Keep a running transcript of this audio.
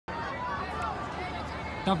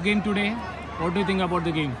Tough game today. What do you think about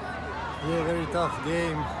the game? Yeah, very tough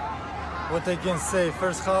game. What I can say,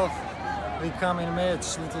 first half we come in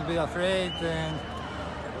match a little bit afraid and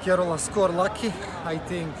Kerala score lucky. I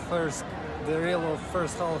think the real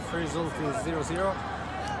first half result is 0-0.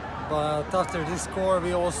 But after this score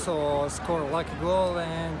we also score a lucky goal,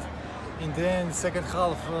 and in the end second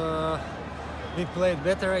half we played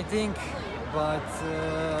better, I think. But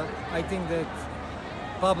I think that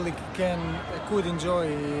public could enjoy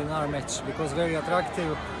in our match because very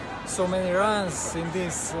attractive, so many runs in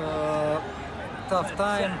this tough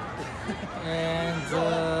time, and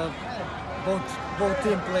both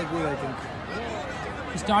teams play good, I think.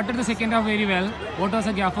 You started the second half very well. What was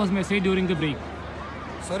the gaffer's message during the break?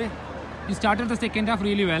 Sorry? You started the second half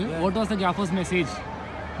really well. Yeah. What was the gaffer's message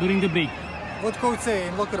during the break? What coach say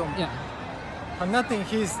in locker room? Yeah. Nothing.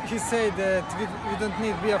 He said that we don't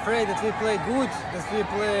need to be afraid, that we play good, that we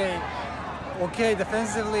play okay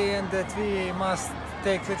defensively, and that we must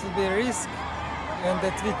take a little bit risk, and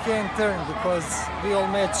that we can turn because we all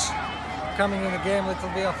match coming in the game a little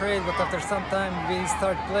bit afraid, but after some time we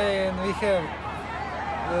start play and we have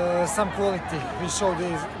some quality. We show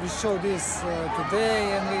this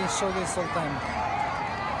today, and we show this all time.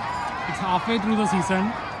 It's halfway through the season.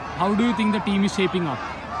 How do you think the team is shaping up?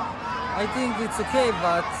 I think it's okay,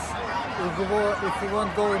 but if we want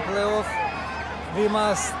to go in playoff, we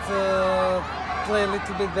must play a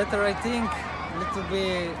little bit better, I think, a little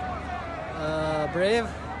bit brave,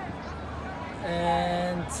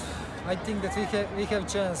 and I think that we have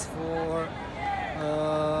chance for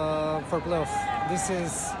playoff.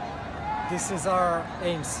 This is our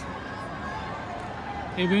aims.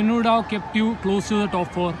 A win would have kept you close to the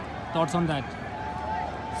top 4. Thoughts on that?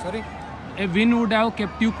 Sorry? A win would have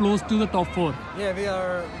kept you close to the top 4. Yeah,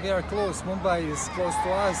 we are close. Mumbai is close to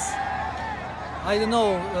us. I don't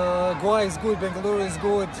know. Goa is good. Bengaluru is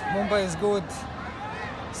good. Mumbai is good.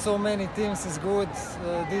 So many teams is good.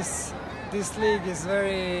 This league is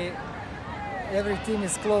every team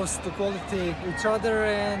is close to quality each other,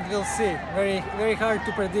 and we'll see. Very hard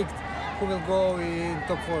to predict who will go in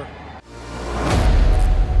top 4.